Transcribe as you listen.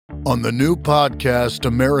On the new podcast,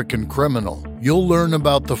 American Criminal, you'll learn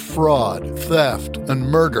about the fraud, theft, and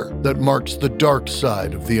murder that marks the dark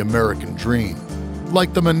side of the American dream.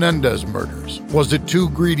 Like the Menendez murders. Was it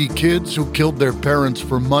two greedy kids who killed their parents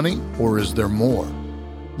for money, or is there more?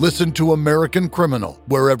 Listen to American Criminal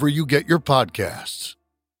wherever you get your podcasts.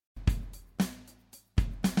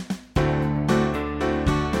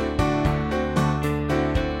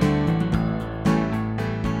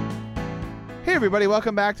 Hey everybody,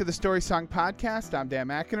 welcome back to the Story Song Podcast. I'm Dan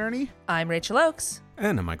McInerney. I'm Rachel Oakes.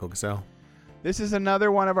 And I'm Michael Gazelle. This is another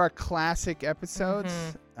one of our classic episodes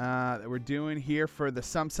that we're doing here for the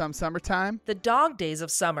summertime. The dog days of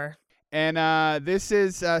summer. And this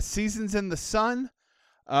is Seasons in the Sun.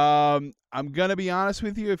 I'm going to be honest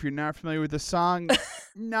with you, if you're not familiar with the song,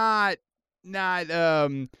 not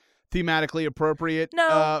thematically appropriate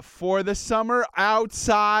for the summer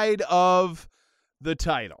outside of the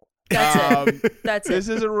title. That's it. That's This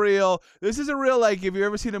is a real, like, if you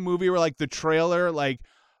ever seen a movie where, like, the trailer, like,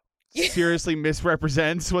 seriously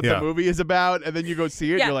misrepresents what the movie is about, and then you go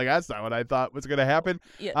see it, and you're like, that's not what I thought was going to happen.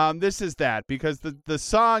 Yeah. This is that, because the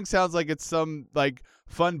song sounds like it's some, like,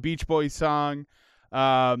 fun Beach Boys song,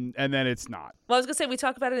 and then it's not. Well, I was going to say, we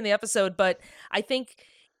talk about it in the episode, but I think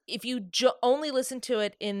if you only listen to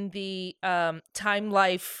it in the Time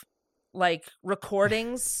Life like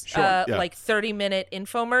recordings, like 30-minute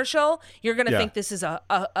infomercial, you're going to think this is a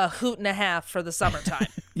hoot and a half for the summertime.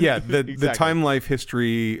 Yeah, the Exactly. the Time Life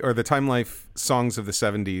history, or the Time Life songs of the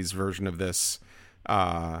 70s version of this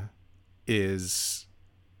is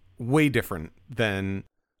way different than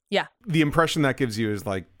the impression that gives you is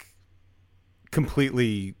like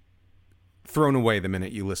completely thrown away the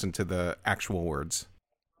minute you listen to the actual words.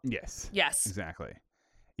 Yes. Exactly.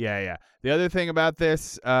 Yeah. The other thing about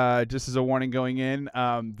this, just as a warning going in,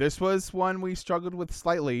 this was one we struggled with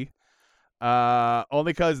slightly, only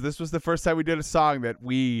because this was the first time we did a song that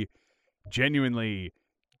we genuinely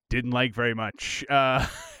didn't like very much.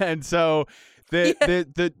 And so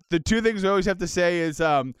the two things we always have to say is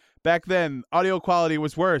back then audio quality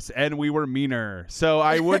was worse and we were meaner. So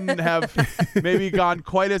I wouldn't have maybe gone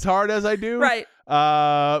quite as hard as I do. Right.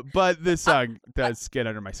 But this song does get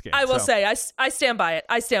under my skin. I will say, I stand by it.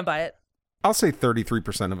 I stand by it. I'll say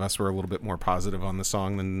 33% of us were a little bit more positive on the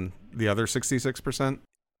song than the other 66%.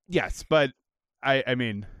 Yes, but I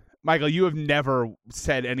mean, Michael, you have never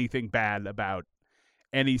said anything bad about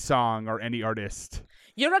any song or any artist.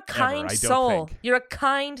 You're a kind soul. You're a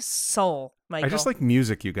kind soul, Michael. I just like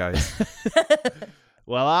music, you guys.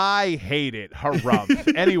 Well, I hate it.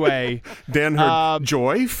 Harumph. Anyway. Dan heard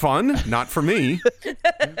joy, fun, not for me.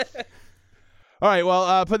 All right,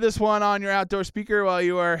 well, put this one on your outdoor speaker while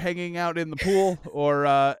you are hanging out in the pool or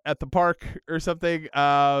at the park or something.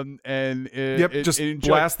 Just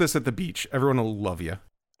blast this at the beach. Everyone will love you.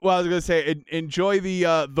 Well, I was going to say, enjoy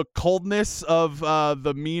the coldness of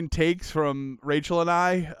the mean takes from Rachel and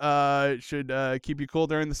I. Should keep you cool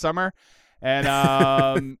during the summer.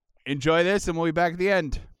 And enjoy this, and we'll be back at the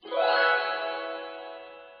end.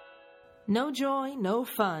 No joy, no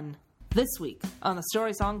fun. This week on the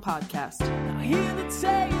Story Song Podcast. Now hear the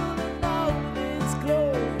tale and all its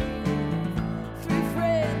glory. Three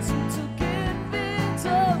friends who took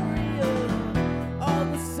inventory of all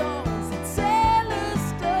the songs that tell a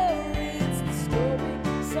story. It's the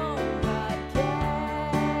Story Song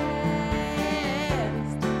Podcast.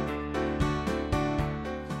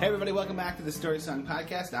 Hey everybody, welcome back to the Story Song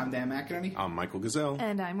Podcast. I'm Dan McInerney. I'm Michael Gazelle.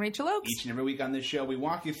 And I'm Rachel Oakes. Each and every week on this show, we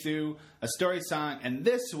walk you through a story song, and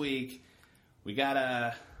this week we got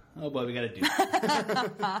a doozy.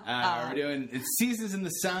 We're doing It's Seasons in the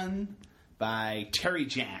Sun by Terry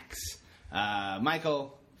Jacks.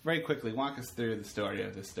 Michael, very quickly, walk us through the story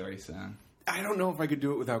of this story song. I don't know if I could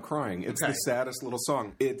do it without crying. It's the saddest little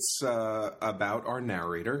song. It's about our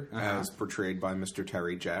narrator, as portrayed by Mr.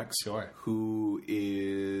 Terry Jacks, who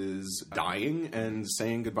is dying and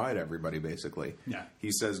saying goodbye to everybody, basically. Yeah.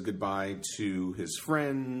 He says goodbye to his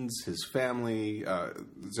friends, his family.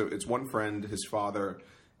 So it's one friend, his father,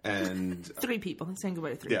 and... three people. He's saying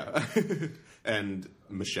goodbye to three. Yeah. And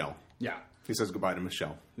Michelle. Yeah. He says goodbye to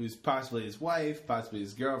Michelle. Who's possibly his wife, possibly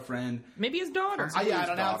his girlfriend. Maybe his daughter. Yeah, on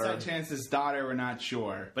an outside chance his daughter, we're not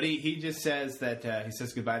sure. But he just says that he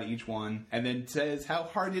says goodbye to each one, and then says how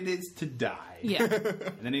hard it is to die. Yeah.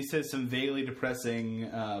 And then he says some vaguely depressing,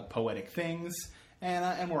 poetic things,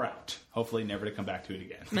 and we're out. Hopefully never to come back to it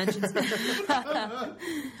again. Mentions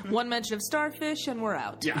one mention of starfish, and we're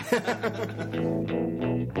out. Yeah.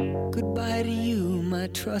 Goodbye to you, my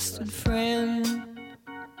trusted friend.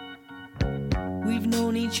 We've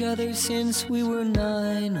known each other since we were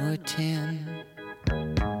 9 or 10.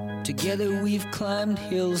 Together we've climbed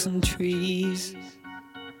hills and trees,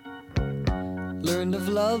 learned of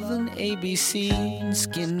love and ABC, and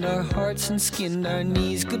skinned our hearts and skinned our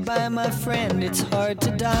knees. Goodbye, my friend, it's hard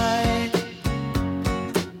to die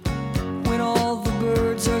when all the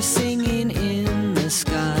birds are singing in the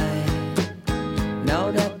sky. Now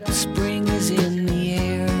that the spring is in the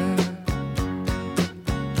air,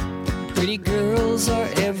 pretty girls are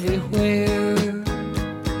everywhere.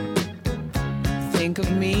 Think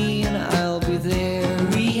of me and I'll be there.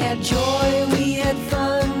 We had joy, we had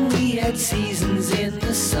fun, we had seasons in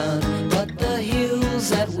the sun, but the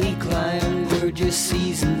hills that we climbed were just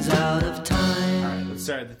seasons out of time. All right, let's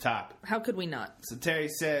start at the top. How could we not? So Terry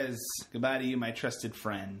says, "Goodbye to you, my trusted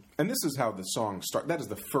friend." And this is how the song starts. That is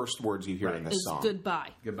the first words you hear in this Is song. goodbye.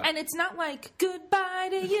 Goodbye. And it's not like goodbye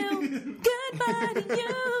to you, goodbye to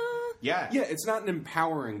you. Yeah. Yeah, it's not an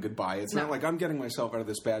empowering goodbye. It's No. not like I'm getting myself out of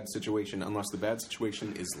this bad situation, unless the bad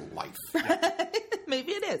situation is life.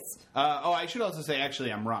 Maybe it is. I should also say,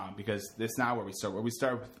 actually, I'm wrong, because that's not where we start. Where we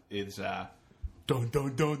start with is dun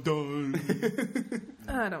dun dun dun.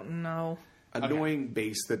 I don't know. Annoying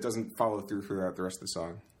bass that doesn't follow through throughout the rest of the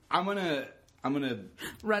song. I'm gonna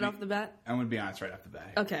Right off the bat? I'm gonna be honest right off the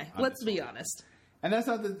bat. Okay, let's be honest. And that's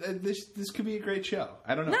not this could be a great show.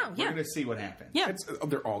 I don't know. No, We're yeah. gonna see what happens. Yeah.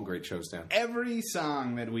 They're all great shows, Dan. Every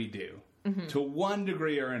song that we do, to one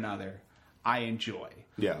degree or another, I enjoy.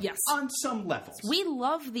 Yeah. Yes. On some levels. We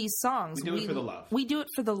love these songs. We do it for the love. We do it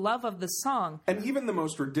for the love of the song. And even the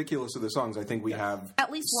most ridiculous of the songs, I think we have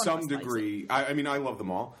At least one of some us likes degree. I mean, I love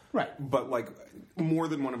them all, Right. But like, more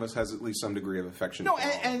than one of us has at least some degree of affection. No, for all.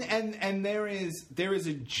 and there is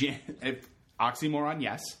a oxymoron,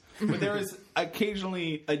 yes, but there is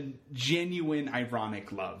occasionally a genuine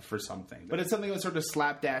ironic love for something. But it's something that's sort of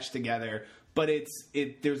slapdash together. But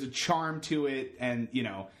there's a charm to it, and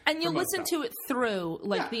And you listen to it through,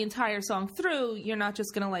 like the entire song through. You're not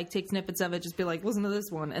just gonna like take snippets of it, just be like, listen to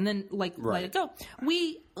this one, and then like let it go.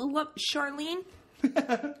 We love Charlene.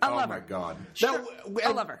 I love my her. God.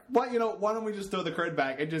 I love her. Why don't we just throw the curtain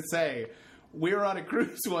back and just say we were on a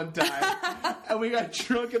cruise one time and we got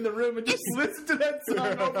drunk in the room and just listened to that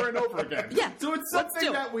song over and over again. Yeah, So it's let's something do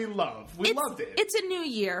it. that we love. We loved it. It's a new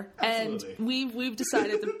year, Absolutely. and we've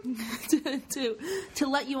decided to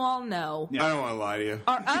let you all know. I don't want to lie to you.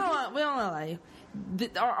 We don't want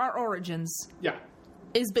to lie. Our origins Yeah.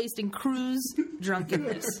 is based in cruise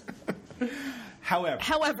drunkenness.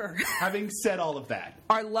 However, having said all of that,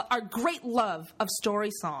 our great love of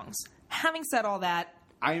story songs. Having said all that,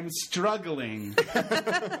 I am struggling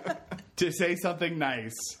to say something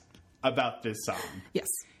nice about this song. yes.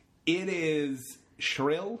 It is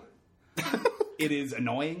shrill. It is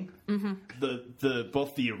annoying. Mm-hmm.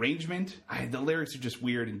 Both the arrangement, the lyrics are just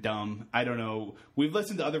weird and dumb. I don't know. We've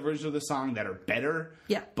listened to other versions of the song that are better.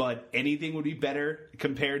 Yeah. But anything would be better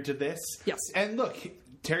compared to this. Yes. And look,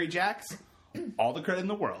 Terry Jacks, all the credit in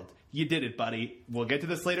the world. You did it, buddy. We'll get to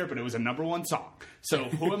this later, but it was a #1 song. So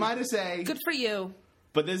who am I to say? Good for you.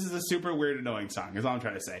 But this is a super weird, annoying song, is all I'm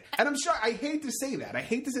trying to say. And I'm sure, I hate to say that. I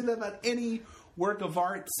hate to say that about any work of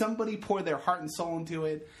art. Somebody poured their heart and soul into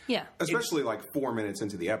it. Yeah. Especially like 4 minutes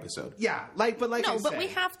into the episode. Yeah, no, No, I but say,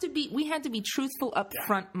 we had to be truthful up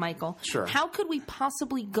front, Michael. Sure. How could we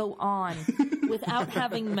possibly go on without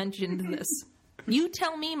having mentioned this? You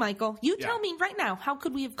tell me, Michael. You tell me right now. How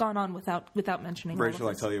could we have gone on without mentioning all Rachel, of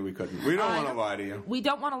I this? tell you we couldn't. We don't want to lie to you. We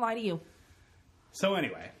don't want to lie to you. So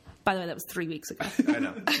anyway. By the way, that was 3 weeks ago. I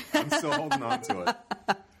know. I'm still holding on to it.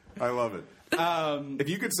 I love it. If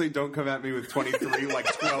you could say "Don't come at me" with 23, like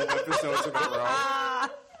 12 episodes in a row,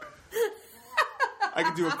 I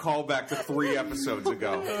could do a callback to 3 episodes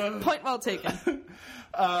ago. Point well taken.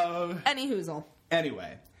 Any hoozle.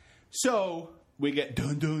 Anyway, so we get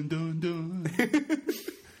dun dun dun dun.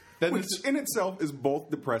 Then Which in itself is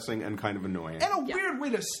both depressing and kind of annoying. and a weird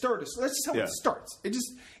way to start. So that's just how it starts. It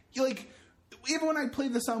just even when I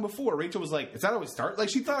played the song before, Rachel was like, "Is that how it starts?" Like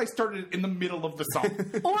she thought I started it in the middle of the song.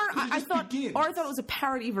 Or I thought begins. it was a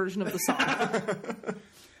parody version of the song.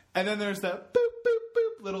 And then there's the boop boop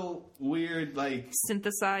boop little weird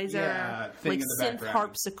Synthesizer, thing like in the synth background.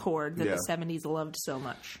 harpsichord that the 70s loved so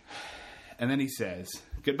much. And then he says,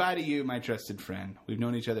 "Goodbye to you, my trusted friend. We've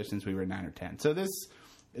known each other since we were 9 or 10." So this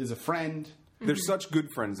is a friend. They're such good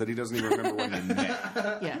friends that he doesn't even remember when they met.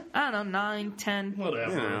 Yeah, I don't know, 9, 10.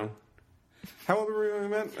 Whatever. You know. How old were we when we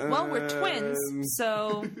met? Well, we're twins,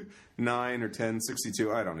 so 9 or 10,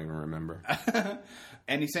 62. I don't even remember.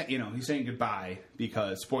 And he's saying goodbye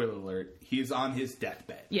because, spoiler alert, he's on his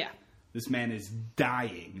deathbed. yeah. This man is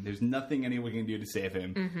dying. There's nothing anyone can do to save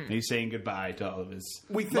him. And he's saying goodbye to all of his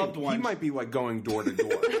loved ones. He might be like going door to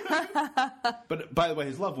door. But by the way,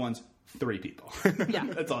 his loved ones, 3 people. Yeah.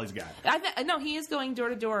 That's all he's got. No, he is going door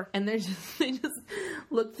to door, and they just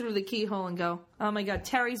look through the keyhole and go, "Oh my God,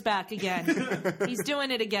 Terry's back again. He's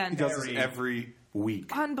doing it again." He does this every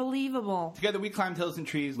week. Unbelievable. Together we climbed hills and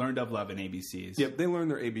trees, learned of love and ABCs. Yep, they learn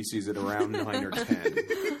their ABCs at around 9 or 10.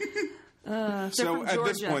 So at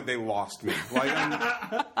this point, they lost me. Like,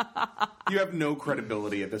 you have no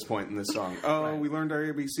credibility at this point in this song. Oh, we learned our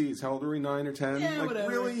ABCs. How old are we? 9 or 10? Yeah, like, whatever.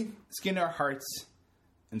 Really? Skinned our hearts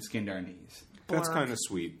and skinned our knees. That's kind of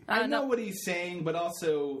sweet. I know what he's saying, but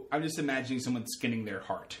also I'm just imagining someone skinning their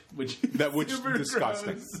heart, which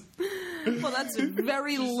disgusting. Well, that's a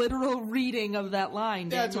very literal reading of that line.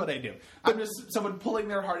 That's what I do. I'm just someone pulling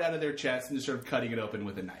their heart out of their chest and just sort of cutting it open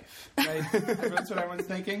with a knife. Right? That's what everyone's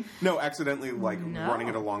thinking. No, accidentally running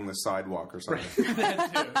it along the sidewalk or something.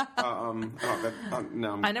 That too.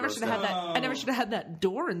 No, I never should have had that. I never should have had that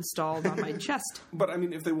door installed on my chest. But I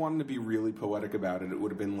mean, if they wanted to be really poetic about it, it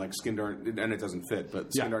would have been like skinned our, and it doesn't fit,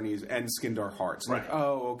 but skinned our knees and skinned our hearts. Like,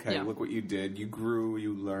 oh, okay, look what you did. You grew,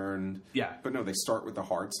 you learned. Yeah. But no, they start with the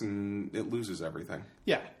hearts and it loses everything.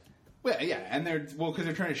 Yeah. Well, yeah, and because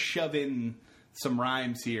they're trying to shove in some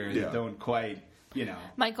rhymes here that don't quite,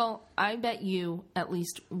 Michael, I bet you at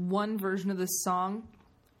least one version of this song,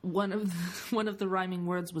 one of the rhyming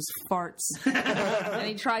words was farts, and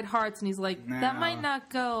he tried hearts, and he's like, that might not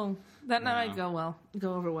go. That might go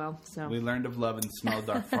over well. So we learned of love and smelled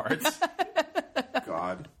our farts.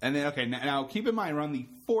 God. And then now keep in mind we're on the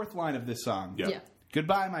 4th line of this song. Yeah.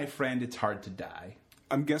 Goodbye, my friend. It's hard to die.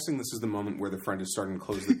 I'm guessing this is the moment where the friend is starting to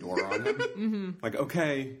close the door on him. Like,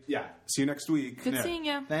 okay, see you next week. Good seeing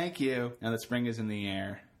you. Thank you. Now the spring is in the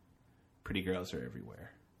air. Pretty girls are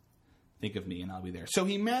everywhere. Think of me and I'll be there. So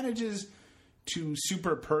he manages to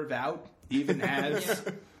super perv out even as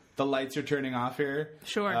the lights are turning off here.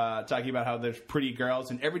 Sure. Talking about how there's pretty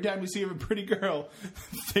girls, and every time we see a pretty girl,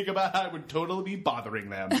 think about how I would totally be bothering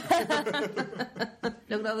them. Look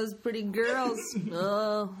at all those pretty girls.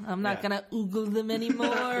 Oh, I'm not going to oogle them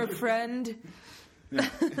anymore, friend.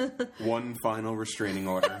 One final restraining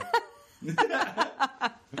order.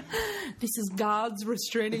 This is God's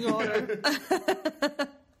restraining order.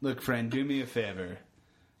 Look, friend, do me a favor.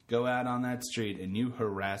 Go out on that street and you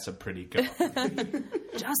harass a pretty girl.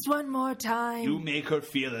 Just one more time. You make her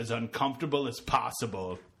feel as uncomfortable as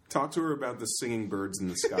possible. Talk to her about the singing birds in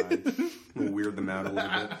the sky. We'll weird them out a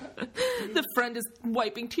little bit. The friend is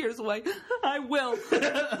wiping tears away. I will.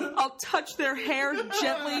 I'll touch their hair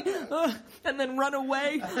gently and then run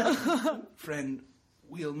away. Friend,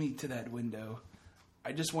 we'll meet to that window.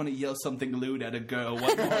 I just want to yell something lewd at a girl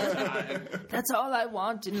one more time. That's all I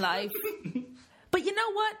want in life. But you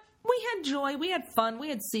know what? We had joy. We had fun. We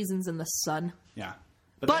had seasons in the sun. Yeah.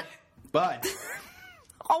 But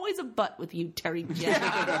always a but with you, Terry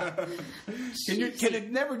Jack. Can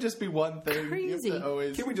it never just be one thing? Crazy.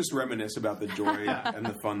 Can we just reminisce about the joy and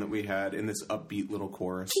the fun that we had in this upbeat little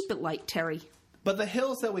chorus? Keep it light, Terry. But the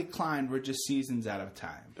hills that we climbed were just seasons out of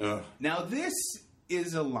time. Ugh. Now this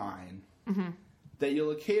is a line that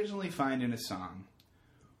you'll occasionally find in a song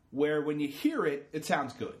where when you hear it, it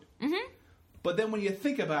sounds good. Mm-hmm. But then when you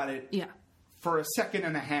think about it, for a second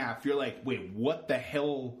and a half, you're like, wait, what the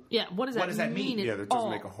hell? Yeah, what does that mean? Yeah, that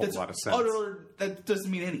doesn't make a whole lot of sense. That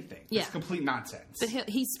doesn't mean anything. Yeah. It's complete nonsense.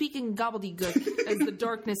 He's speaking gobbledygook as the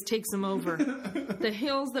darkness takes him over. The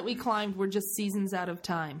hills that we climbed were just seasons out of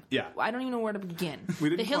time. Yeah. I don't even know where to begin.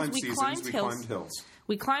 We didn't climb seasons, we climbed hills.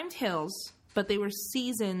 We climbed hills, but they were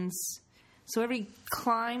seasons. So every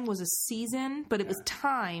climb was a season, but it was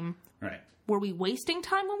time. Right. Were we wasting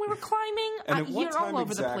time when we were climbing? And at what You're time all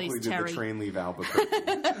over exactly the place, did Terry. the train leave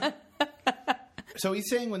Albuquerque? So he's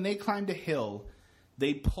saying when they climbed a hill,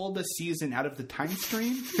 they pulled a season out of the time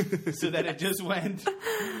stream so that it just went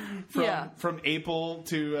from April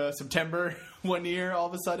to September one year all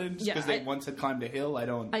of a sudden just because they once had climbed a hill.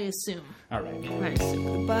 I assume. All right. I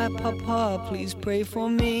assume. Goodbye, Papa, please pray for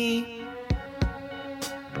me.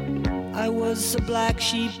 I was the black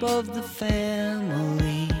sheep of the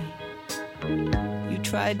family. You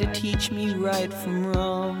tried to teach me right from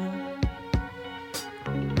wrong.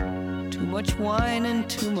 Too much wine and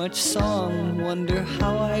too much song. Wonder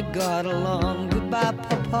how I got along. Goodbye,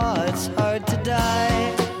 Papa, it's hard to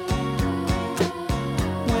die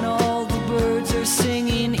when all the birds are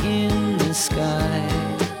singing in the sky.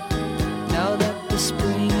 Now that the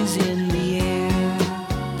spring's in the air,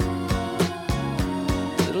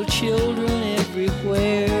 little children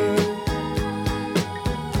everywhere.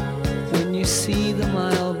 When you see them,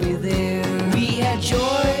 I'll be there. We had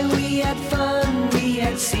joy, we had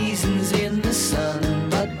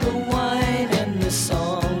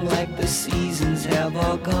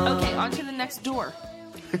door.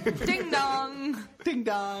 Ding dong. Ding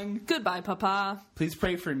dong. Goodbye, Papa. Please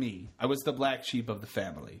pray for me. I was the black sheep of the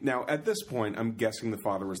family. Now, at this point, I'm guessing the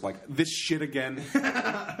father was like, this shit again?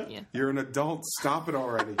 Yeah. You're an adult. Stop it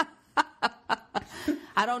already.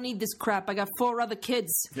 I don't need this crap. I got 4 other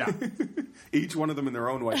kids. Yeah. Each one of them in their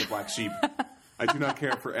own way, the black sheep. I do not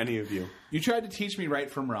care for any of you. You tried to teach me right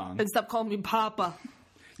from wrong. And stop calling me Papa.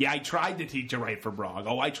 Yeah, I tried to teach you right from wrong.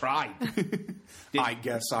 Oh, I tried. I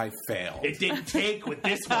guess I failed. It didn't take with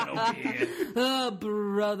this one over here. Oh,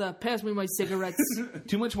 brother. Pass me my cigarettes.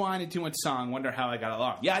 Too much wine and too much song. Wonder how I got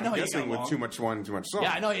along. Yeah, I know how you got Guessing along. with too much wine and too much salt.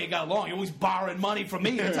 Yeah, I know how you got along. You're always borrowing money from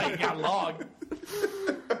me. That's how you got along.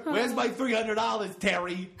 Where's my $300,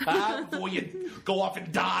 Terry? Before you go off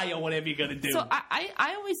and die or whatever you're going to do. So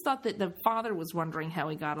I always thought that the father was wondering how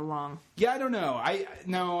he got along. Yeah, I don't know. I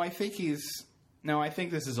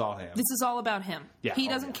think this is all him. This is all about him. Yeah. He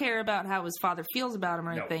doesn't care about how his father feels about him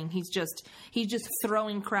or No. anything. He's just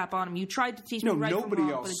throwing crap on him. You tried to teach me right nobody from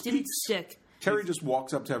wrong, else but it didn't speaks. stick. Terry just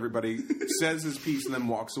walks up to everybody, says his piece, and then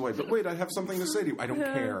walks away. But wait, I have something to say to you. I don't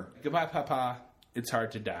care. Goodbye, Papa. It's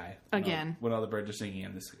hard to die. Again. When all the birds are singing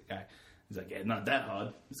and this guy, he's like, yeah, not that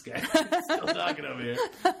hard. This guy still talking over here.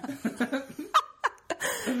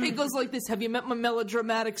 He goes like this. Have you met my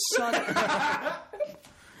melodramatic son?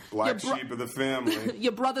 Black sheep of the family.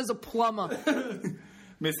 Your brother's a plumber.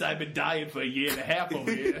 Miss, I've been dying for a year and a half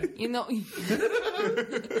over here. You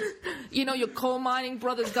know your coal mining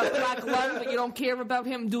brother's got black lung, but you don't care about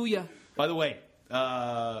him, do you? By the way,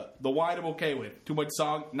 the wine I'm okay with. Too much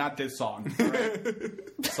song, not this song. All right?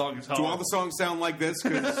 The song is hard. Do all the songs sound like this?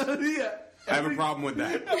 Because yeah. I have a problem with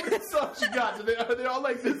that. How many songs you got? Are they all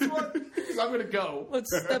like this one? 'Cause I'm going to go. Let's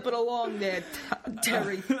step it along there,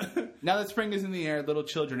 Terry. Now that spring is in the air, little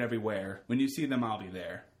children everywhere. When you see them, I'll be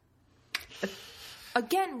there.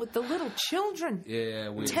 Again, with the little children. Yeah,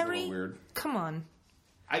 weird. Terry, weird. Come on.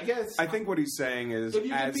 I guess. I think what he's saying is, If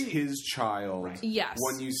you could as be- his child, Right. Yes.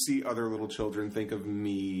 when you see other little children, think of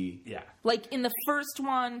me. Yeah. Like in the first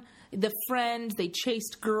one, the friend, they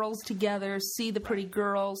chased girls together, see the pretty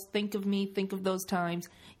girls, think of me, think of those times.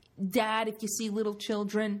 Dad, if you see little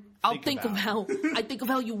children, I'll think of how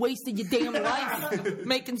you wasted your damn life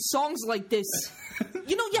making songs like this.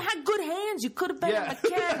 You know, you had good hands. You could have been a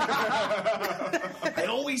mechanic. I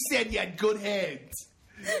always said you had good hands.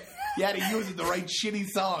 You had to use it the right shitty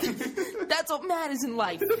songs. That's what matters in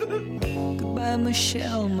life. Goodbye,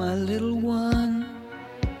 Michelle, my little one.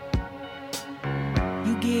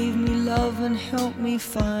 You gave me love and helped me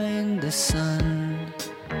find the sun.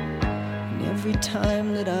 And every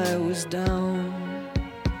time that I was down,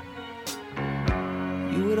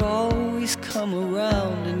 you would always come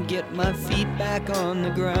around and get my feet back on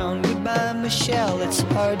the ground. Goodbye, Michelle, it's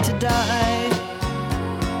hard to die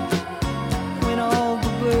when all the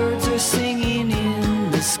birds are singing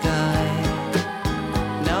in the sky.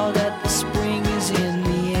 Now that the spring is in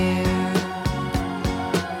the air,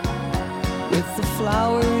 with the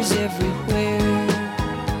flowers everywhere,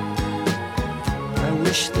 I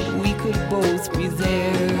wish that we could both be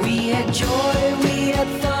there. We had joy, we had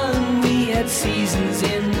fun, we had seasons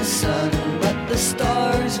in the sun, but the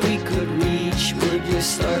stars we could reach were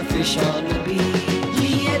just starfish on the beach.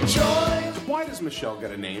 We had joy. Why does Michelle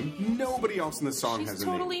get a name? Nobody else in the song She's has a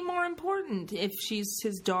totally name. more important if she's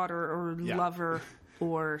his daughter or lover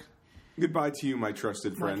or Goodbye to you, my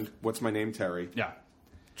trusted friend. What's my name? Terry. Yeah.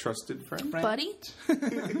 Trusted friend? buddy.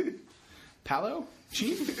 Palo?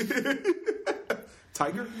 Chief?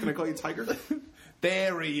 Tiger? Can I call you Tiger?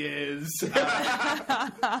 There he is.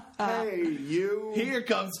 Hey, you. Here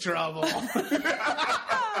comes trouble.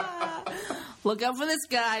 Look out for this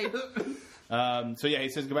guy. So yeah, he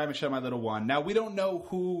says, goodbye, Michelle, my little one. Now, we don't know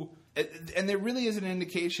who, and there really is an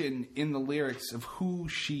indication in the lyrics of who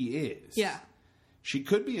she is. Yeah. She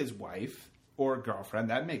could be his wife or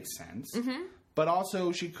girlfriend. That makes sense. Mm-hmm. But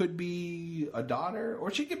also, she could be a daughter,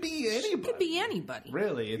 or she could be anybody. She could be anybody.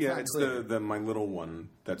 Really? It's Yeah, not it's clear. the my little one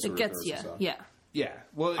that sort It of gets throws you. us off. Yeah. Yeah.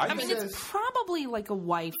 Well, I I mean, it's probably like a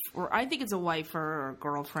wife, or I think it's a wife or a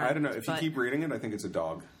girlfriend. I don't know. If you but keep reading it, I think it's a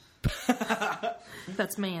dog.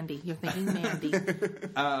 That's Mandy. You're thinking Mandy.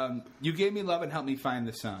 you gave me love and helped me find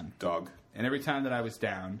the sun. Dog. And every time that I was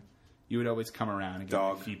down, you would always come around and get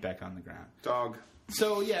Dog. my feet back on the ground. Dog.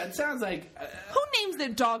 So, yeah, it sounds like, Who names their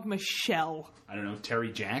dog Michelle? I don't know, Terry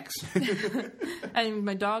Jacks? I named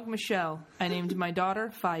my dog Michelle. I named my daughter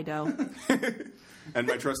Fido. And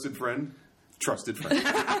my trusted friend? Trusted friend.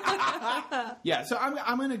 Yeah, so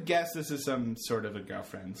I'm going to guess this is some sort of a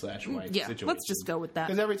girlfriend / wife Yeah, situation. let's just go with that.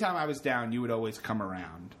 Because every time I was down, you would always come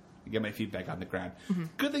around and get my feet back on the ground.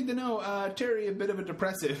 Good thing to know, Terry, a bit of a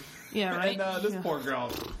depressive. Yeah, right? And this Yeah. poor girl.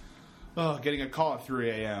 getting a call at 3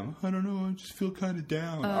 a.m. I don't know, I just feel kind of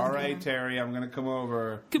down. All right, Terry, I'm going to come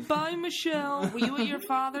over. Goodbye, Michelle. Were you at your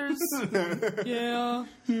father's? Yeah.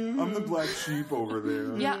 I'm the black sheep over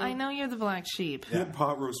there. Yeah, I know you're the black sheep. He had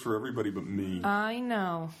pot roast for everybody but me. I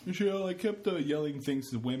know. Michelle, I kept yelling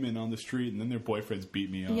things to women on the street, and then their boyfriends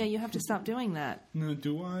beat me up. Yeah, you have to stop doing that. No,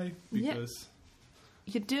 do I? Because...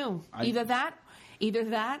 You do. Either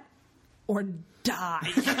that, or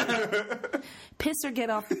die. Piss or get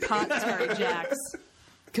off the pot, Terry Jacks.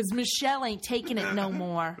 Because Michelle ain't taking it no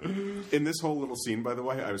more. In this whole little scene, by the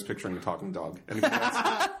way, I was picturing a talking dog. Anything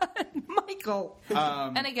else? Michael.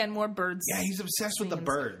 And again, more birds. Yeah, he's obsessed with the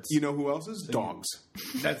birds. You know who else is? Dogs.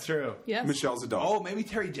 That's true. Yes. Michelle's a dog. Oh, maybe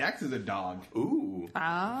Terry Jacks is a dog. Ooh.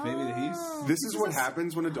 Maybe he's... This is what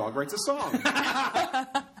happens when a dog writes a song.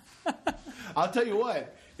 I'll tell you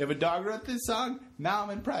what. If a dog wrote this song, now I'm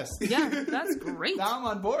impressed. Yeah, that's great. Now I'm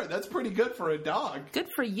on board. That's pretty good for a dog. Good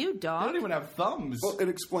for you, I dog. don't even have thumbs. Well, it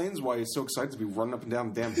explains why he's so excited to be running up and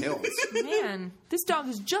down damn hills. Man, this dog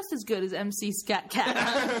is just as good as MC Scat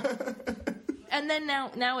Cat. And then now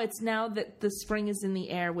that the spring is in the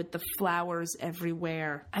air with the flowers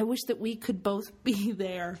everywhere, I wish that we could both be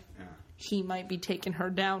there. Yeah. He might be taking her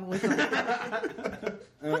down with him.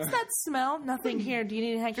 What's that smell? Nothing here. Do you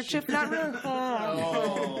need a handkerchief? Not really.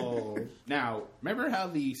 Oh. Now, remember how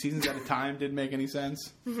the Seasons at a Time didn't make any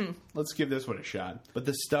sense? Mm-hmm. Let's give this one a shot. But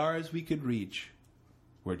the stars we could reach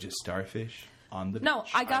were just starfish on the beach. No,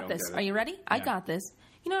 I got don't this. get it. Are you ready? I got this.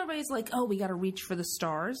 You know, everybody's like, oh, we got to reach for the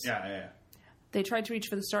stars. Yeah. They tried to reach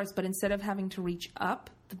for the stars, but instead of having to reach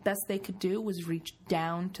up, the best they could do was reach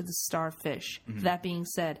down to the starfish. Mm-hmm. That being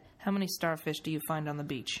said, how many starfish do you find on the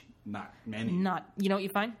beach? Not many. You know what you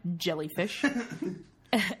find? Jellyfish.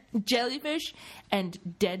 Jellyfish and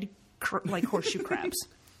dead, horseshoe crabs.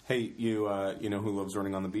 Hey, you know who loves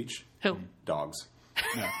running on the beach? Who? Dogs.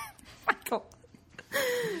 No. Michael.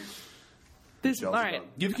 All right.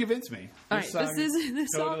 You've convinced me. All right, this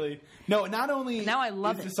totally. No, not only Now I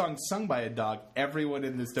love is it. the song sung by a dog, everyone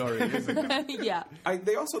in the story is a dog. Yeah.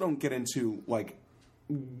 They also don't get into,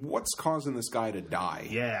 what's causing this guy to die?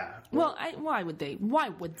 Yeah. Well, why would they? Why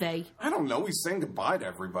would they? I don't know. He's saying goodbye to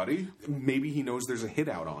everybody. Maybe he knows there's a hit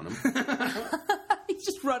out on him. He's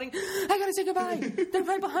just running. I gotta say goodbye. They're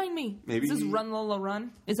right behind me. Maybe Is this Run Lola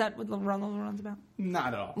Run? Is that what Run Lola Run's about?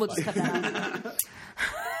 Not at all. We'll just cut that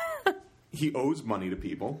out. He owes money to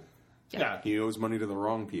people. Yeah. He owes money to the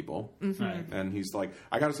wrong people. Mm-hmm. Right. And he's like,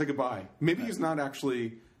 I gotta say goodbye. Maybe he's not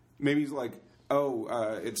actually... Maybe he's like,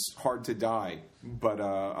 it's hard to die, but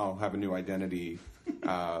I'll have a new identity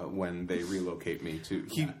when they relocate me to...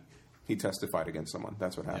 He testified against someone.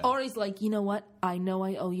 That's what happened. Or he's like, you know what? I know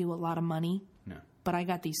I owe you a lot of money, but I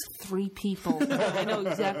got these 3 people. I know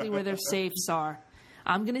exactly where their safes are.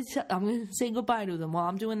 I'm gonna say goodbye to them. While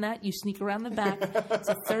I'm doing that, you sneak around the back. It's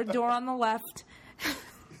the 3rd door on the left.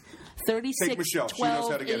 36, Take Michelle. 12, she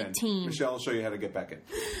knows how to get 18. in. Michelle will show you how to get back in.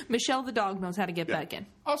 Michelle the dog knows how to get back in.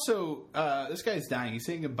 Also, this guy's dying. He's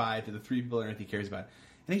saying goodbye to the 3 people on Earth he cares about.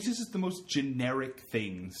 And he just the most generic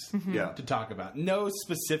things to talk about. No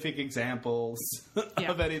specific examples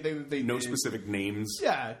of anything that they No did. specific names.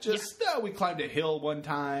 Yeah, just we climbed a hill one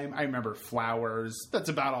time. I remember flowers. That's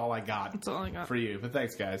about all I got. That's all I got for you. But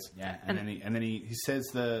thanks, guys. Yeah, and then he says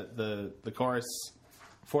the chorus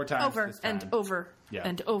 4 times Over this time. and over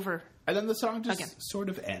and over. And then the song just sort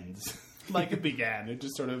of ends like it began. It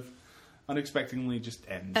just sort of unexpectedly just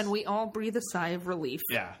ends. And we all breathe a sigh of relief.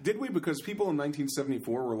 Yeah. Did we? Because people in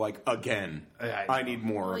 1974 were like, again, I need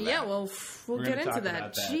more of that. Yeah, well, we'll We're get gonna into talk that.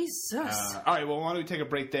 about that. Jesus. All right, well, why don't we take a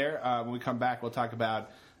break there? When we come back, we'll talk about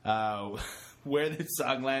where this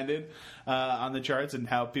song landed on the charts and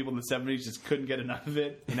how people in the 70s just couldn't get enough of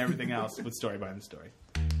it and everything else with Story Behind the Story.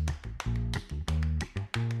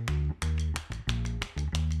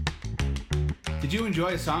 Did you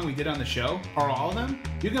enjoy a song we did on the show, or all of them?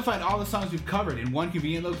 You can find all the songs we've covered in one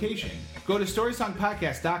convenient location. Go to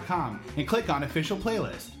StorySongPodcast.com and click on Official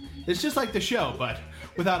Playlist. It's just like the show, but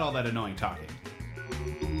without all that annoying talking.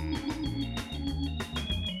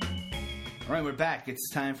 All right, we're back. It's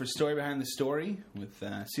time for Story Behind the Story with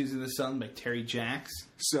Season of the Sun by Terry Jacks.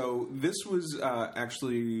 So this was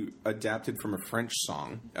actually adapted from a French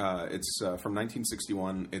song. It's from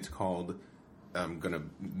 1961. It's called... I'm going to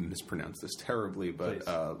mispronounce this terribly, but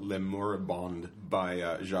Le Moribond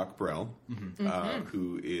by Jacques Brel,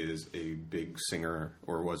 who is a big singer,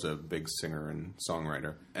 or was a big singer and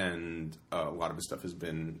songwriter. And a lot of his stuff has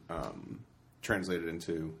been translated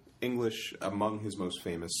into English. Among his most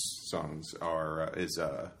famous songs is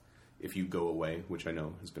If You Go Away, which I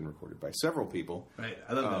know has been recorded by several people. Right,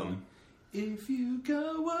 I love that one. If you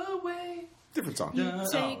go away... Different song.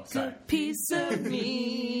 Take a piece of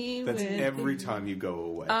me. That's every time you go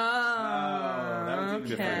away. that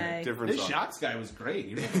was okay. Different This song. Shots guy was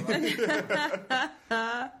great.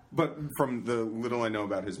 But from the little I know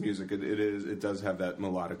about his music, it does have that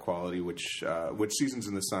melodic quality, which Seasons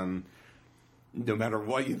in the Sun, no matter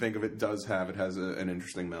what you think of it, does have. It has an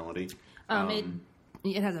interesting melody.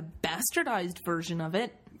 It has a bastardized version of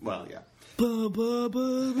it. Well, yeah. Well,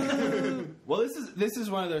 this is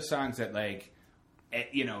one of those songs that, like,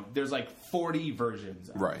 there's like 40 versions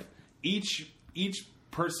of. Right. Each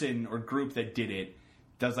person or group that did it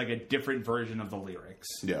does like a different version of the lyrics.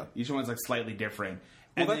 Yeah. Each one's like slightly different.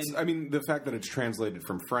 Well, the fact that it's translated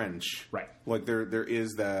from French, right? Like there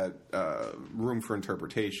is that room for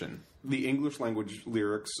interpretation. The English language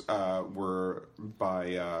lyrics were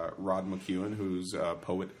by Rod McEwen, who's a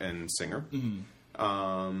poet and singer. Mm-hmm.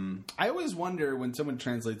 I always wonder when someone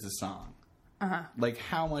translates a song, like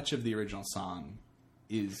how much of the original song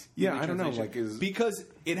is. Yeah, I don't know. Because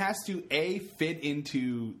it has to A, fit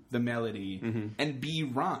into the melody, and B,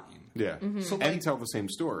 rhyme. Yeah, So, like, and tell the same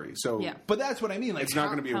story. So, Yeah. But that's what I mean. Like, it's not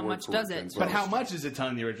going to be a how word much for does word it? translation. But how much is it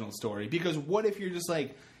telling the original story? Because what if you're just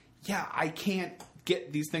like, yeah, I can't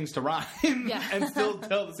get these things to rhyme and still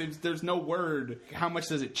tell the same. There's no word. How much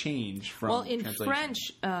does it change from? Well, in translation? French,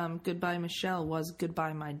 "Goodbye, Michelle" was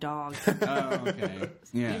 "Goodbye, my dog." Oh, okay.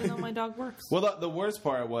 Yeah. Even though my dog works. Well, the worst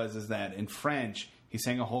part is that in French he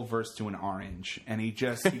sang a whole verse to an orange, and he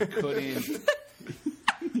couldn't.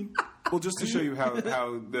 Well, just to show you how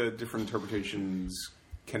the different interpretations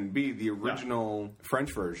can be, the original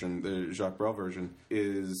French version, the Jacques Brel version,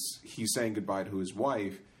 is he's saying goodbye to his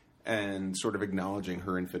wife and sort of acknowledging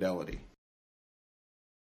her infidelity.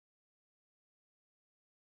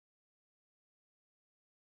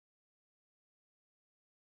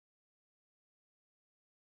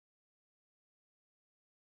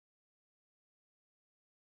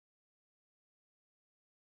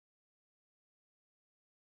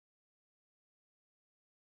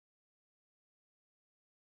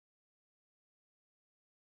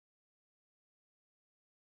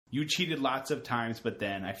 You cheated lots of times, but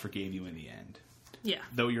then I forgave you in the end. Yeah.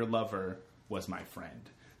 Though your lover was my friend.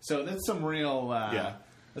 So that's some real,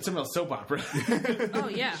 that's some real soap opera. Oh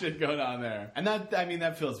yeah. Shit going on there, and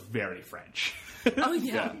that feels very French. Oh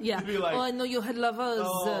yeah. To be like, oh, I know you had lovers,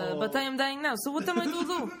 but I am dying now. So what am I to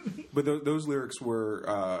do? But those lyrics were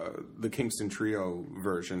the Kingston Trio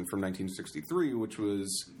version from 1963, which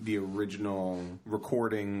was the original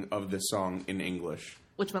recording of this song in English.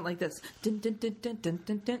 Which went like this. Yeah,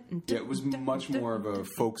 it was much more of a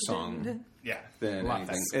folk song yeah, than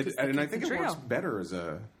anything. And I think it works better as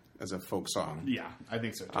a folk song. Yeah, I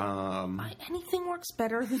think so too. Anything works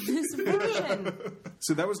better than this version.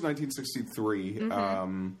 So that was 1963,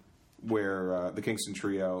 where the Kingston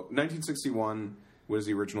Trio. 1961 was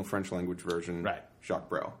the original French language version, right? Jacques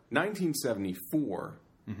Brel. 1974.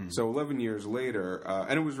 So 11 years later,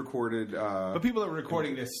 and it was recorded. But people are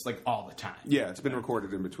recording this like all the time. Yeah, it's been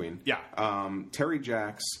recorded in between. Yeah. Terry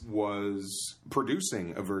Jacks was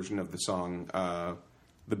producing a version of the song.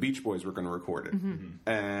 The Beach Boys were going to record it,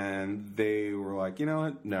 and they were like, you know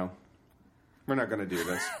what? No, we're not going to do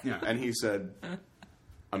this. Yeah. And he said,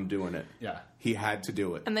 "I'm doing it." Yeah. He had to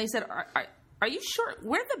do it. And they said, are you sure?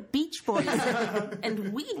 We're the Beach Boys,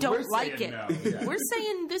 and we don't like it. No. Yeah. We're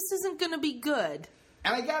saying this isn't going to be good.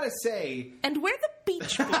 And I gotta say... And we're the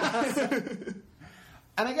Beach Boys.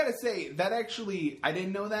 And I gotta say, that actually... I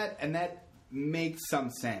didn't know that, and that makes some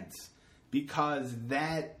sense. Because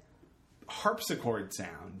that harpsichord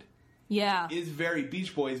sound... Yeah. is very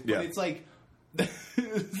Beach Boys, but it's like...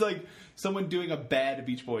 it's like someone doing a bad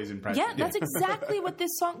Beach Boys impression. Yeah, that's exactly what this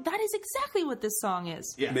song... That is exactly what this song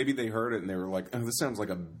is. Yeah. Maybe they heard it and they were like, "Oh, this sounds like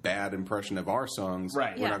a bad impression of our songs.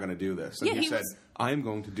 Right. We're Yeah. not going to do this." And Yeah, he he said, was- "I'm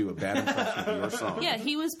going to do a bad impression of your song." Yeah,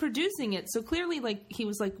 he was producing it. So clearly, like, he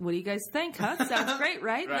was like, what do you guys think, huh? Sounds great,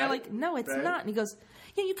 right? And they're like, no, it's not. And he goes,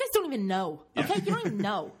 yeah, you guys don't even know. Okay? You don't even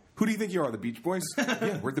know. Who do you think you are, the Beach Boys?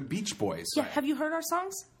 Yeah, we're the Beach Boys. Yeah, have you heard our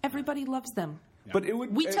songs? Everybody loves them. But it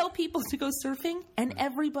would. We tell people to go surfing, and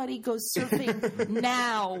everybody goes surfing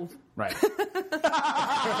now. Right.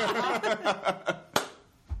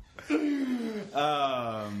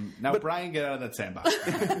 Now, Brian, get out of that sandbox.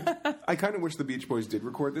 I kind of wish the Beach Boys did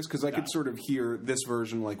record this because I could sort of hear this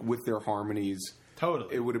version like with their harmonies.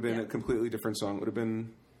 Totally. It would have been a completely different song. It would have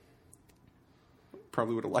been.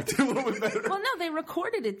 Probably would have liked it a little bit better. Well, no, they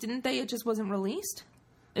recorded it, didn't they? It just wasn't released.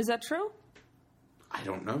 Is that true? I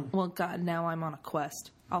don't know. Well, God, now I'm on a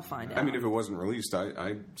quest. I'll find out. I mean, if it wasn't released,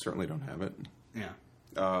 I certainly don't have it. Yeah.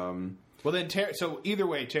 Well, then, so either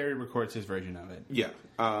way, Terry records his version of it. Yeah.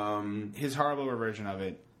 His horrible version of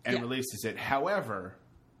it and releases it. However,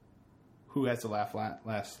 who has the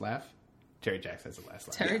last laugh? Terry Jacks has the last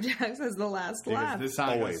laugh. Terry Jacks has the last Because laugh. this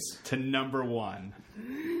song goes to number 1.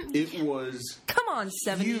 It was Come on,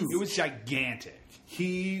 70s. It was gigantic.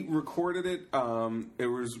 He recorded it. It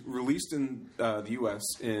was released in the U.S.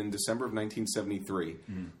 in December of 1973.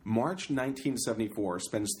 March 1974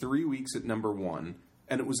 spends 3 weeks at number 1,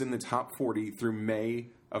 and it was in the top 40 through May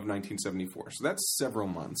of 1974. So that's several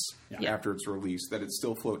months after its release that it's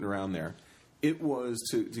still floating around there. It was,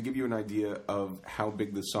 to give you an idea of how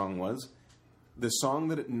big the song was, the song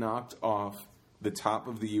that it knocked off the top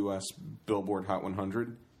of the U.S. Billboard Hot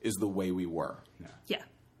 100 is The Way We Were. Yeah.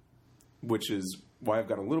 Which is why I've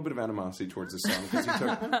got a little bit of animosity towards this song, because he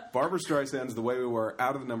took Barbra Streisand's The Way We Were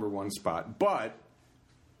out of the number 1 spot, but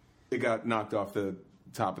it got knocked off the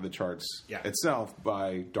top of the charts itself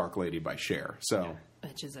by Dark Lady by Cher. So,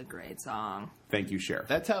 which is a great song. Thank you, Cher.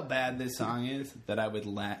 That's how bad this song is, that I would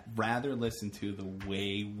rather listen to The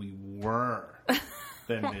Way We Were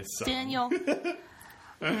than this song. Daniel.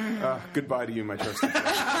 Goodbye to you, my trusty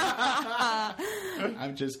friend.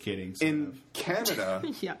 I'm just kidding. In Canada,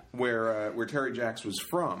 where Terry Jacks was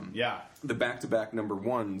from, the back-to-back number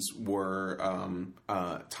 1s were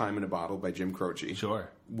Time in a Bottle by Jim Croce. Sure.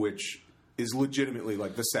 Which is legitimately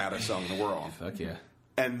like the saddest song in the world. Fuck yeah.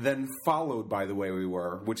 And then followed by The Way We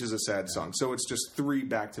Were, which is a sad song. So it's just 3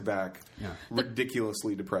 back-to-back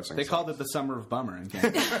ridiculously depressing They songs. called it the Summer of Bummer in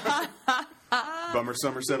Canada. Bummer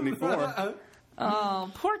Summer 74. Oh,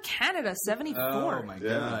 poor Canada, 74. Oh, my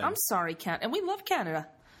God. I'm sorry, Canada. And we love Canada.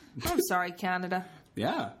 I'm sorry, Canada.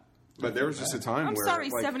 Yeah. But there was just a time I'm where... sorry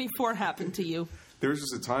 74 happened to you. There was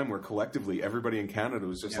just a time where collectively everybody in Canada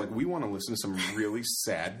was just like, we want to listen to some really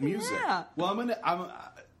sad music. Yeah. Well,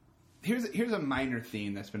 here's a minor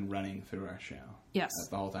theme that's been running through our show. Yes.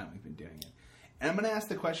 The whole time we've been doing it. And I'm going to ask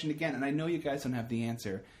the question again, and I know you guys don't have the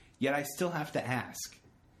answer, yet I still have to ask.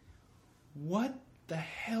 What the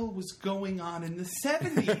hell was going on in the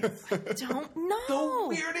 70s? I don't know.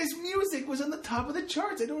 The weirdest music was on the top of the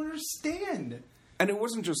charts. I don't understand. And it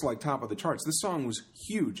wasn't just like top of the charts. This song was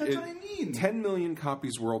huge. That's what I mean. 10 million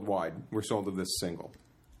copies worldwide were sold of this single.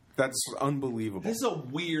 That's unbelievable. This is a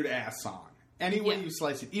weird-ass song. Any way you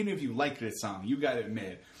slice it, even if you like this song, you got to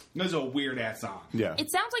admit, this is a weird-ass song. Yeah.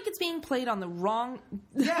 It sounds like it's being played on the wrong,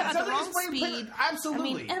 it at sounds the like wrong it's being speed. played-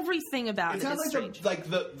 absolutely. I mean, everything about it sounds is like strange.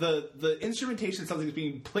 the instrumentation sounds like it's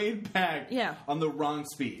being played back on the wrong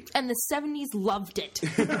speed. And the 70s loved it.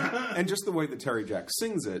 And just the way that Terry Jacks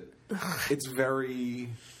sings it, it's very...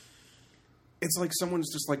 It's like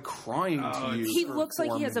someone's just like crying to you. He for looks like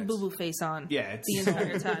 4 he has a minutes. boo-boo face on. Yeah, the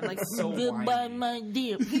entire time. Like, so goodbye, whiny. my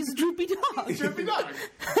dear. He's a droopy dog. Droopy dog.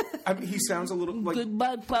 I mean, he sounds a little like...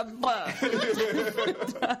 Goodbye, Papa.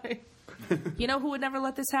 You know who would never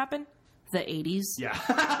let this happen? The 80s. Yeah.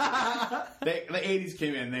 The 80s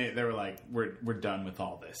came in, they were like, we're done with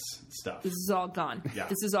all this stuff. This is all gone. Yeah.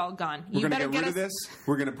 This is all gone. We're You going to better get rid us. of this.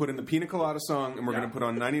 We're going to put in the Pina Colada song, and we're going to put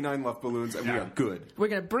on 99 Love Balloons, and we are good. We're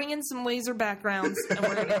going to bring in some laser backgrounds, and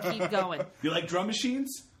we're going to keep going. You like drum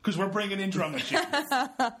machines? Because we're bringing in drum machines.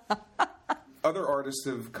 Other artists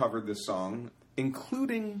have covered this song,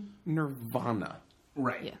 including Nirvana.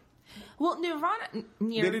 Right. Yeah. Well, Nirvana.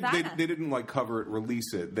 They didn't like cover it,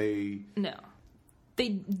 release it. They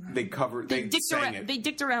covered. They sang around, it. They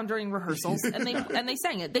dicked around during rehearsals, and they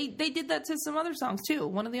sang it. They did that to some other songs too.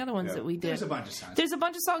 One of the other ones that we did. There's a bunch of songs. There's a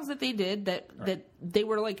bunch of songs that they did that they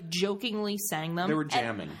were like jokingly sang them. They were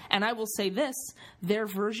jamming. And I will say this: their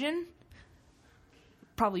version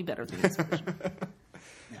probably better than this version.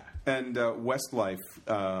 And Westlife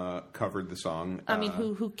covered the song. I mean,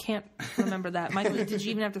 who can't remember that? Michael, did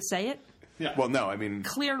you even have to say it? Yeah. Well, no, I mean...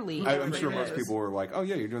 Clearly. I'm sure most people were like, oh,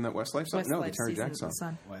 yeah, you're doing that Westlife song? No, the Westlife, Terry Seasons Jacks of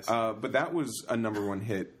the song. But that was a number 1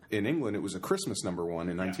 hit in England. It was a Christmas number 1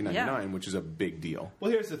 in 1999, which is a big deal. Well,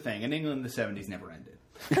 here's the thing. In England, the 70s never ended.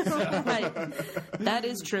 Right. That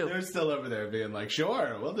is true. They're still over there being like,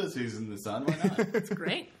 sure, we'll do Seasons in the Sun. Why not? It's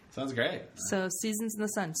great. Sounds great. So, Seasons in the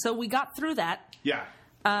Sun. So, we got through that. Yeah.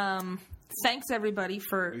 Thanks, everybody,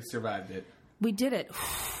 for... We survived it. We did it.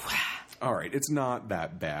 All right, it's not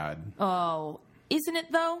that bad. Oh, isn't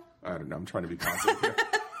it, though? I don't know. I'm trying to be positive here.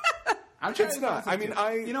 I'm trying It's to not. I mean,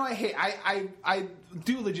 I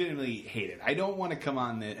do legitimately hate it. I don't want to come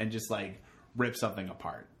on and just like rip something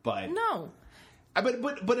apart. But No.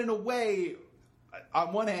 But in a way,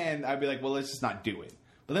 on one hand, I'd be like, well, let's just not do it.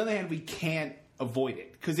 But on the other hand, we can't avoid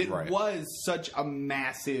it because it was such a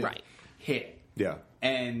massive hit. Yeah.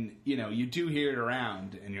 And, you do hear it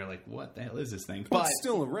around, and you're like, what the hell is this thing? But it's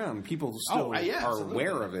still around. People still are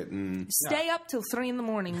aware of it. And Stay up till 3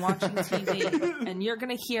 a.m. watching TV, and you're going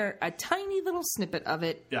to hear a tiny little snippet of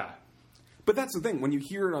it. Yeah. But that's the thing. When you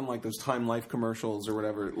hear it on, like, those Time Life commercials or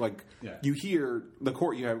whatever, like, you hear the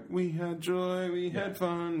chord, you have, we had joy, we had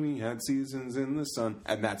fun, we had seasons in the sun,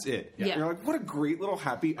 and that's it. Yeah. You're like, what a great little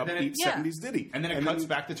happy, upbeat 70s ditty. And then it cuts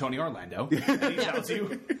back to Tony Orlando, and he tells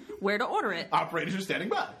you where to order it. Operators are standing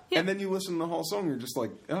by. Yeah. And then you listen to the whole song, you're just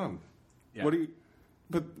like, what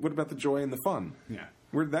about the joy and the fun? Yeah.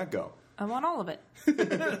 Where did that go? I want all of it.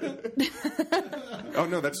 Oh,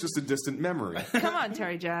 no, that's just a distant memory. Come on,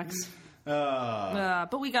 Terry Jacks.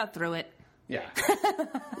 But we got through it. Yeah.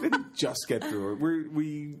 Didn't just get through it.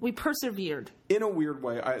 We persevered. In a weird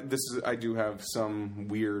way, I do have some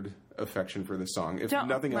weird affection for this song. If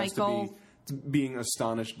nothing else, to being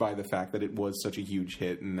astonished by the fact that it was such a huge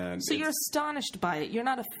hit. And that so you're astonished by it. You're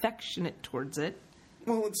not affectionate towards it.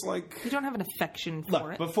 Well, it's like... You don't have an affection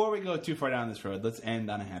for it. Before we go too far down this road, let's end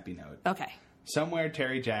on a happy note. Okay. Somewhere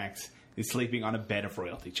Terry Jacks is sleeping on a bed of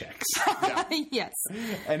royalty checks. Yes.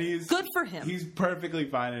 And he's... Good for him. He's perfectly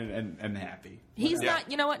fine and happy. He's not...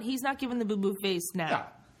 You know what? He's not giving the boo-boo face now. Yeah.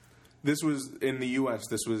 This was, in the U.S.,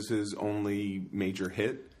 this was his only major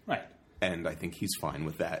hit. Right. And I think he's fine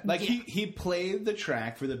with that. Like, he played the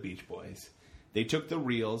track for the Beach Boys. They took the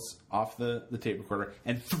reels off the tape recorder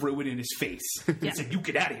and threw it in his face. He said, "You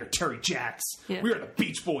get out of here, Terry Jacks. Yeah. We are the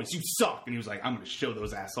Beach Boys. You suck." And he was like, "I'm going to show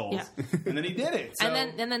those assholes." Yeah. And then he did it. So.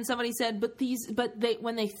 And then somebody said,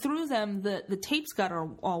 when they threw them, the tapes got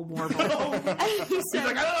all warbled. And He's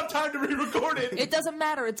like, "I don't have time to re-record it. It doesn't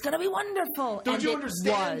matter. It's going to be wonderful." Don't you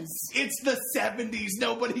understand? Was. It's the 70s.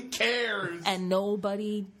 Nobody cares. And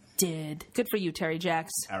nobody did. Good for you, Terry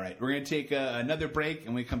Jacks. All right, we're going to take another break, and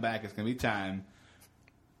when we come back, it's going to be time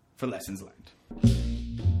for Lessons Learned.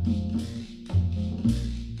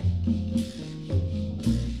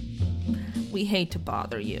 We hate to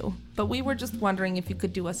bother you, but we were just wondering if you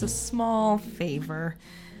could do us a small favor.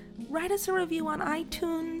 Write us a review on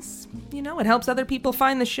iTunes. It helps other people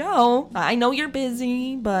find the show. I know you're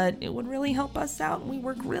busy, but it would really help us out. We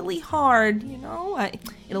work really hard,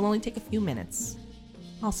 It'll only take a few minutes.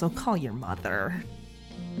 Also, call your mother.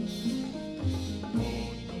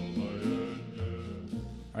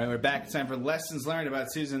 All right, we're back. It's time for Lessons Learned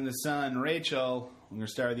about Susan the Sun. Rachel, I'm going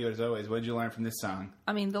to start with you as always. What did you learn from this song?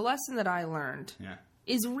 I mean, the lesson that I learned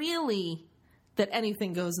is really that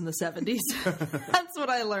anything goes in the 70s. That's what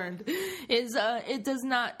I learned. Is it does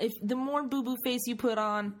not... If the more boo-boo face you put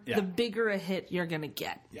on, the bigger a hit you're going to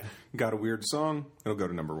get. Yeah. Got a weird song, it'll go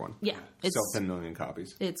to number 1. Yeah. Sell 10 million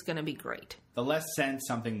copies. It's going to be great. The less sense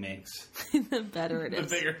something makes, The better it is.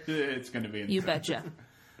 the bigger it's going to be. You betcha.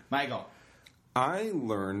 Michael. I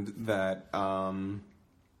learned that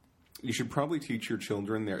you should probably teach your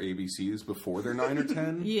children their ABCs before they're 9 or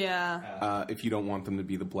 10. Yeah. If you don't want them to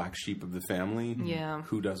be the black sheep of the family Yeah.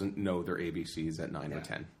 who doesn't know their ABCs at 9 or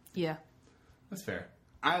 10. Yeah. That's fair.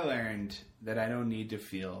 I learned that I don't need to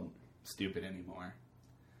feel stupid anymore.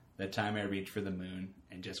 That time I reached for the moon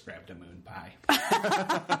and just grabbed a moon pie.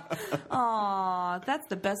 Aw, that's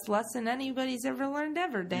the best lesson anybody's ever learned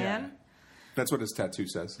ever, Dan. Yeah. That's what his tattoo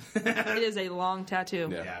says. It is a long tattoo.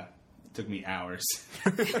 Yeah. It took me hours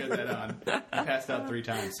to get that on. I passed out 3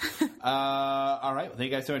 times. All right. Well,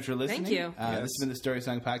 thank you guys so much for listening. Thank you. This has been the Story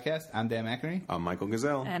Song Podcast. I'm Dan McInerney. I'm Michael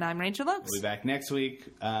Gazelle. And I'm Rachel Oakes. We'll be back next week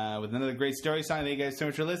with another great story song. Thank you guys so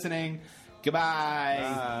much for listening.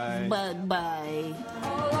 Goodbye. Bye. Bye-bye.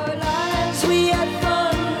 All our lives we had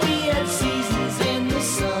fun, we had seasons in the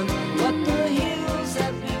sun. What the hills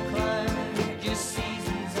that we climbed were just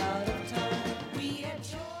seasons out of time. We had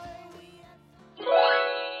joy, we had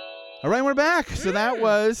All right, we're back. So that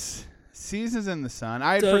was Seasons in the Sun.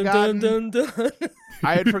 I had forgotten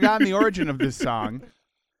I had forgotten the origin of this song,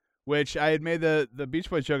 which I had made the Beach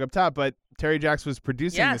Boys joke up top, but Terry Jacks was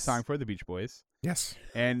producing the song for the Beach Boys. Yes.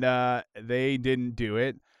 And they didn't do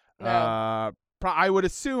it. No. I would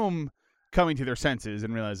assume coming to their senses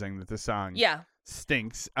and realizing that the song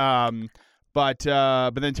stinks. But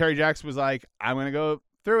then Terry Jacks was like, I'm going to go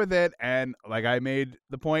through with it. And like I made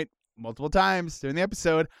the point multiple times during the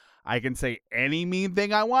episode, I can say any mean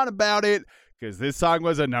thing I want about it because this song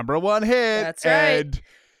was a #1 hit. That's right.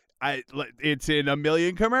 And it's in a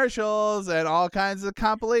million commercials and all kinds of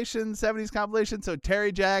compilations, 70s compilations. So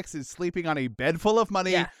Terry Jacks is sleeping on a bed full of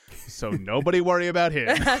money. Yeah. So nobody worry about him.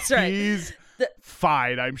 That's right. He's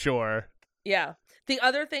fine, I'm sure. Yeah. The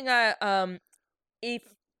other thing, if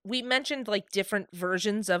we mentioned like different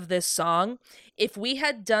versions of this song, if we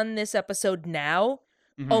had done this episode now,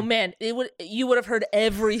 Oh man, you would have heard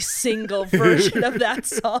every single version of that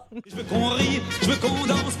song. Je veux qu'on rie, je veux qu'on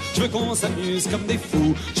danse, je veux qu'on s'amuse comme des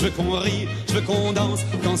fous. Je veux qu'on rie, je veux qu'on danse,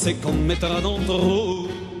 quand c'est qu'on mettra dans le trou.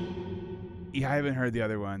 Yeah, I haven't heard the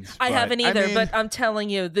other ones. I haven't either, but I'm telling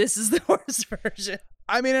you, this is the worst version.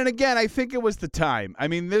 I mean, and again, I think it was the time. I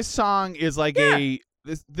mean, this song is like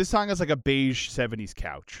this song is like a beige 70s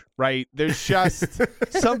couch, right? There's just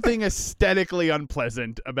something aesthetically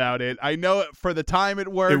unpleasant about it. I know for the time it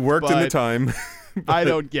worked. It worked in the time. I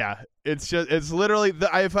don't. Yeah, it's literally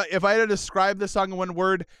if I had to describe the song in one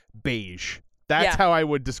word, beige. That's how I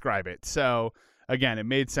would describe it. So again, it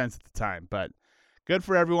made sense at the time, but good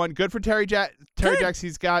for everyone. Good for Terry Jacks.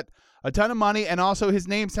 He's got a ton of money, and also his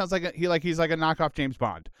name sounds like he's like a knockoff James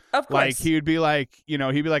Bond. Of course, like he'd be like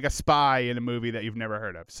a spy in a movie that you've never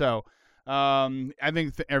heard of. So I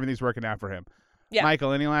think everything's working out for him. Yeah.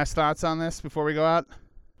 Michael, any last thoughts on this before we go out?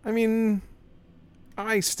 I mean,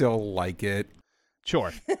 I still like it.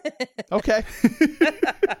 Sure. Okay.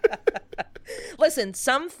 Listen,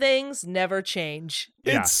 some things never change.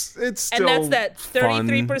 Yeah. It's still and that's that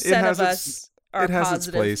 33% of us are it has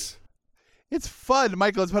positive. Its place. It's fun,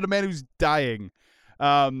 Michael. It's about a man who's dying.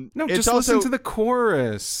 No, just listen to the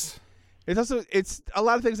chorus. It's a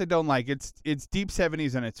lot of things I don't like. It's deep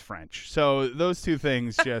 70s and it's French. So those two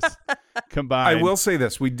things just combine. I will say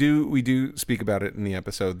this: we do speak about it in the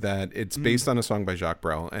episode that it's based on a song by Jacques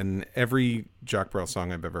Brel, and every Jacques Brel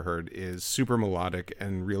song I've ever heard is super melodic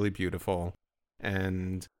and really beautiful.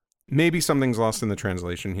 And maybe something's lost in the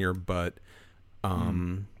translation here, but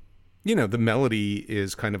the melody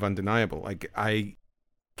is kind of undeniable. Like I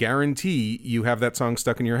guarantee you have that song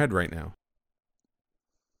stuck in your head right now.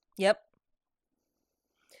 Yep.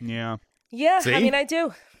 Yeah. Yeah, See? I mean, I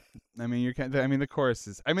do. I mean, the chorus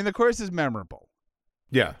is memorable.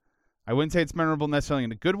 Yeah. I wouldn't say it's memorable necessarily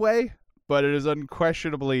in a good way, but it is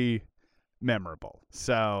unquestionably memorable.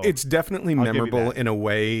 So it's definitely memorable in a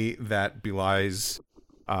way that belies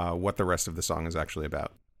what the rest of the song is actually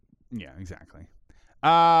about. Yeah, exactly.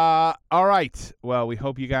 All right. Well, we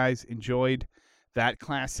hope you guys enjoyed that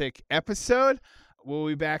classic episode. We'll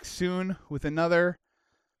be back soon with another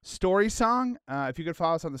story song. If you could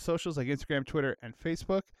follow us on the socials like Instagram, Twitter, and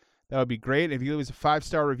Facebook, that would be great. If you leave us a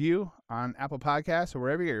 5-star review on Apple Podcasts or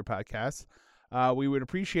wherever you get your podcasts, we would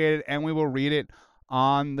appreciate it, and we will read it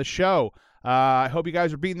on the show. I hope you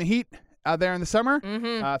guys are beating the heat out there in the summer.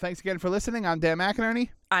 Mm-hmm. Thanks again for listening. I'm Dan McInerney.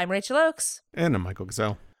 I'm Rachel Oakes. And I'm Michael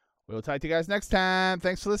Gazelle. We'll talk to you guys next time.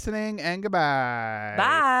 Thanks for listening, and goodbye.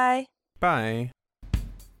 Bye. Bye.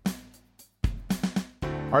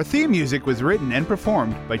 Our theme music was written and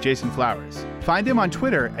performed by Jason Flowers. Find him on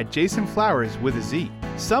Twitter at Jason Flowers with a Z.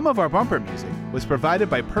 Some of our bumper music was provided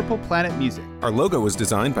by Purple Planet Music. Our logo was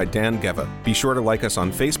designed by Dan Geva. Be sure to like us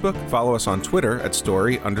on Facebook, follow us on Twitter at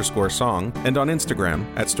story_song, and on Instagram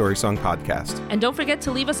at StorySongPodcast. And don't forget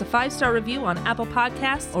to leave us a 5-star review on Apple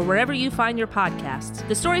Podcasts or wherever you find your podcasts.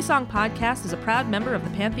 The Story Song Podcast is a proud member of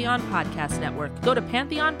the Pantheon Podcast Network. Go to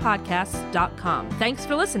pantheonpodcasts.com. Thanks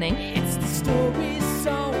for listening. It's the Story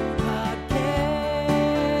Song Podcast.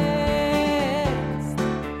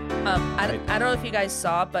 I don't know if you guys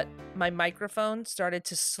saw, but my microphone started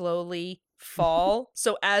to slowly fall.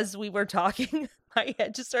 So as we were talking, my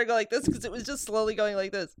head just started going like this because it was just slowly going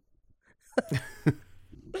like this.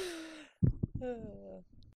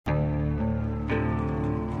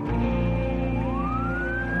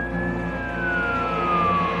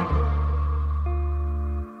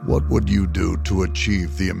 What would you do to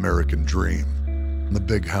achieve the American dream? The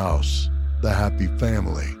big house, the happy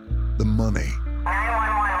family, the money.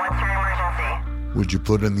 911, what's your emergency? Would you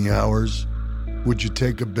put in the hours? Would you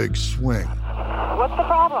take a big swing? What's the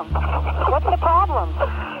problem? What's the problem?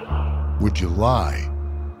 Would you lie?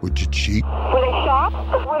 Would you cheat? Were they shot?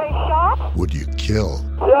 Were they shot? Would you kill?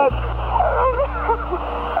 Yes.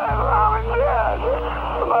 My mom and dad.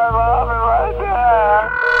 My mom and my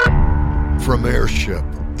dad. From Airship,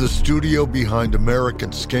 the studio behind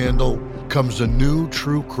American Scandal, comes a new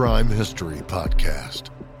true crime history podcast.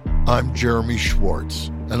 I'm Jeremy Schwartz,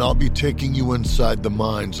 and I'll be taking you inside the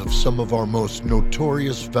minds of some of our most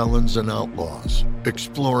notorious felons and outlaws,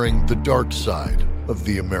 exploring the dark side of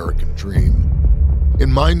the American dream.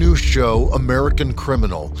 In my new show, American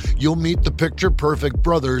Criminal, you'll meet the picture-perfect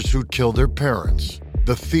brothers who killed their parents,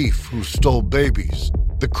 the thief who stole babies,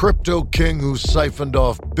 the crypto king who siphoned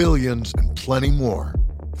off billions, and plenty more.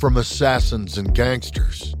 From assassins and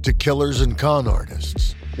gangsters to killers and con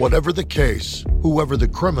artists. Whatever the case, whoever the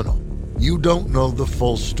criminal, you don't know the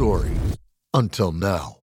full story. Until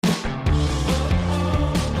now.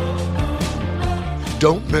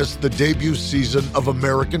 Don't miss the debut season of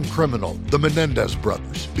American Criminal, The Menendez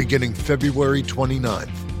Brothers, beginning February 29th.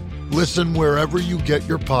 Listen wherever you get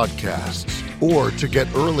your podcasts, or to get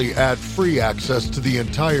early ad-free access to the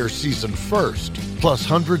entire season first, plus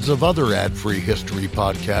hundreds of other ad-free history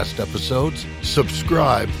podcast episodes,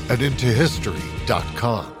 subscribe at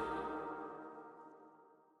IntoHistory.com.